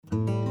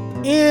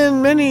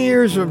In many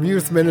years of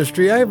youth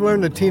ministry, I've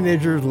learned that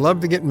teenagers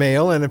love to get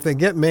mail, and if they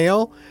get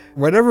mail,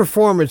 whatever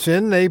form it's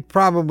in, they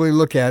probably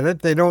look at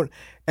it. They don't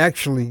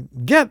actually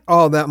get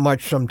all that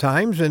much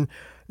sometimes, and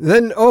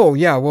then,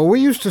 we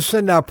used to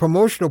send out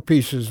promotional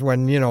pieces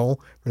when,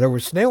 there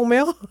was snail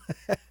mail,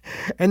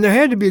 and there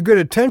had to be a good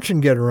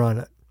attention getter on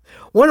it.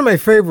 One of my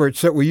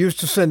favorites that we used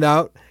to send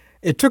out,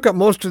 it took up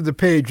most of the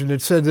page, and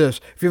it said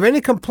this: if you have any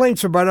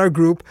complaints about our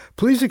group,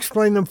 please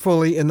explain them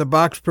fully in the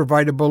box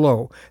provided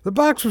below. The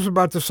box was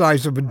about the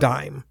size of a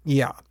dime.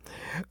 Yeah,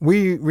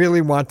 we really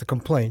want the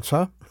complaints,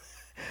 huh?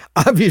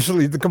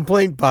 Obviously, the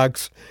complaint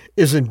box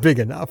isn't big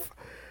enough.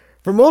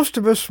 For most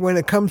of us, when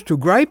it comes to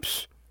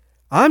gripes,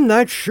 I'm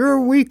not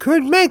sure we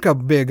could make a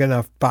big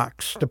enough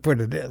box to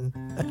put it in.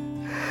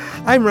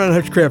 I'm Ron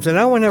Hutchcraft, and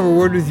I want to have a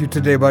word with you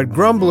today about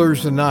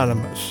Grumblers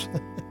Anonymous.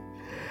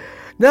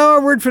 Now,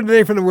 our word for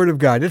today from the Word of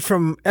God. It's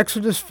from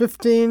Exodus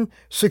 15,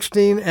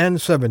 16,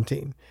 and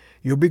 17.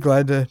 You'll be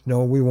glad to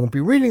know we won't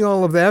be reading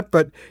all of that,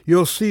 but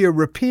you'll see a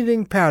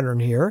repeating pattern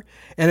here,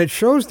 and it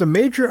shows the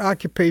major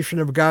occupation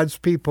of God's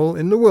people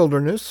in the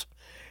wilderness,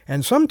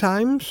 and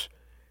sometimes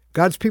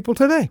God's people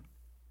today.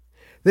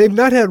 They've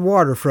not had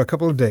water for a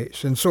couple of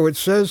days, and so it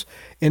says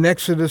in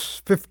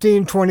Exodus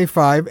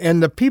 15:25,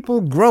 and the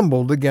people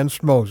grumbled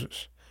against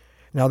Moses.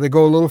 Now they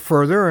go a little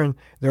further, and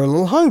they're a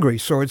little hungry.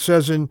 So it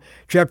says in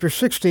chapter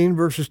 16,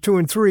 verses 2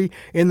 and 3,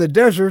 in the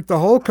desert the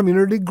whole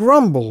community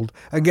grumbled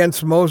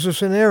against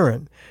Moses and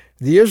Aaron.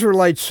 The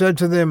Israelites said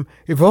to them,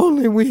 if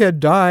only we had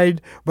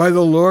died by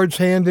the Lord's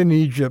hand in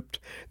Egypt.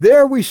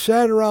 There we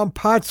sat around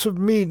pots of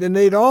meat and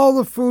ate all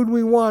the food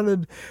we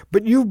wanted,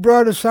 but you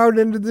brought us out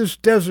into this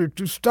desert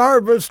to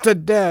starve us to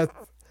death.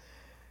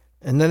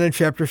 And then in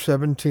chapter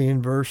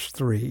 17, verse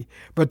 3,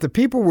 but the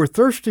people were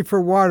thirsty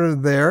for water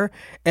there,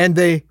 and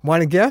they,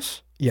 want to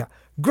guess? Yeah,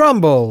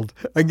 grumbled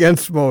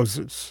against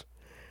Moses.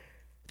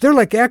 They're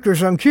like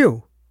actors on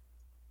cue.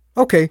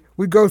 Okay,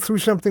 we go through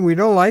something we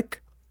don't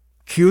like,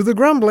 cue the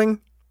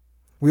grumbling.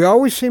 We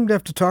always seem to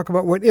have to talk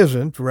about what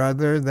isn't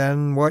rather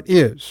than what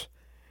is,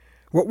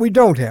 what we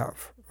don't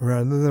have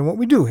rather than what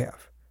we do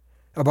have,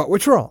 about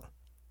what's wrong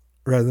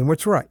rather than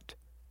what's right.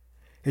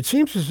 It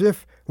seems as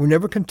if we're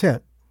never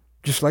content,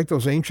 just like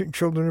those ancient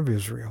children of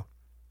Israel.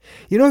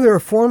 There are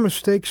 4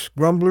 mistakes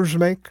grumblers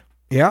make.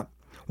 Yeah.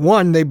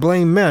 1, they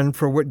blame men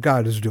for what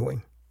God is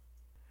doing.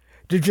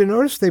 Did you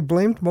notice they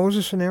blamed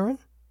Moses and Aaron?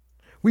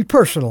 We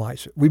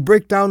personalize it. We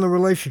break down the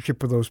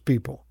relationship with those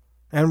people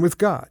and with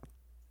God.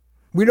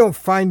 We don't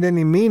find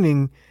any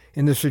meaning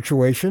in the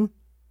situation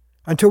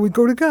until we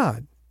go to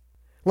God,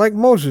 like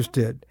Moses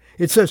did.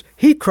 It says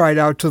he cried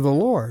out to the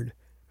Lord.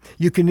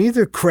 You can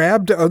either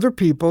crab to other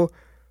people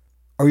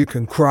or you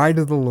can cry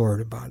to the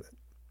Lord about it.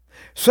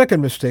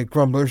 Second mistake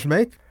grumblers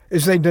make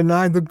is they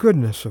deny the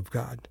goodness of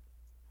God.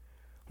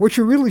 What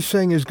you're really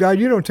saying is, God,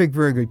 you don't take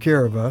very good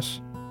care of us.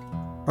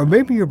 Or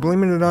maybe you're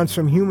blaming it on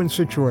some human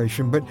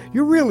situation, but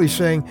you're really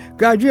saying,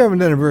 God, you haven't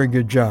done a very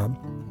good job.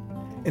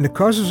 And it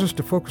causes us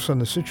to focus on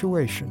the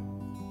situation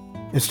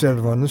instead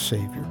of on the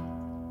Savior.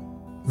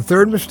 The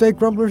third mistake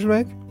grumblers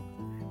make,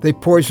 they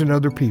poison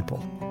other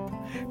people.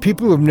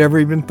 People who have never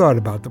even thought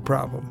about the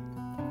problem.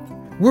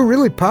 We're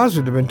really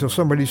positive until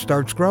somebody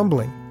starts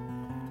grumbling.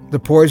 The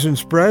poison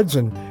spreads,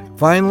 and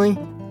finally,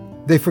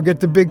 they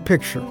forget the big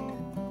picture.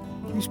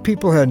 These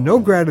people had no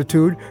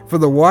gratitude for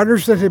the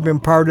waters that had been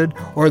parted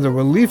or the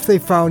relief they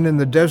found in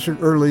the desert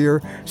earlier.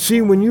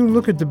 See, when you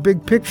look at the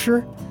big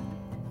picture,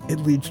 it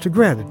leads to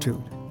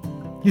gratitude.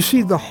 You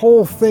see the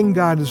whole thing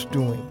God is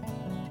doing.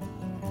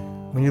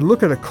 When you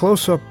look at a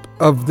close-up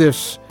of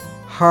this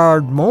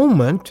hard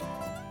moment,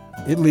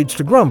 it leads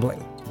to grumbling.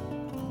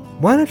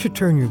 Why don't you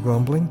turn your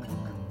grumbling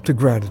to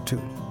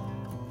gratitude?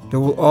 There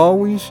will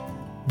always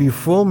be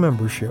full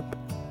membership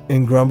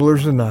in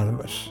Grumblers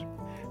Anonymous.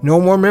 No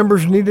more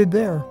members needed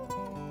there.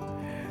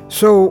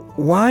 So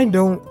why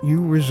don't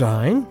you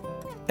resign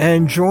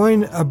and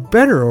join a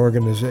better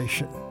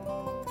organization?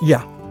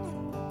 Yeah,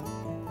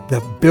 the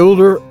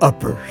Builder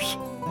Uppers.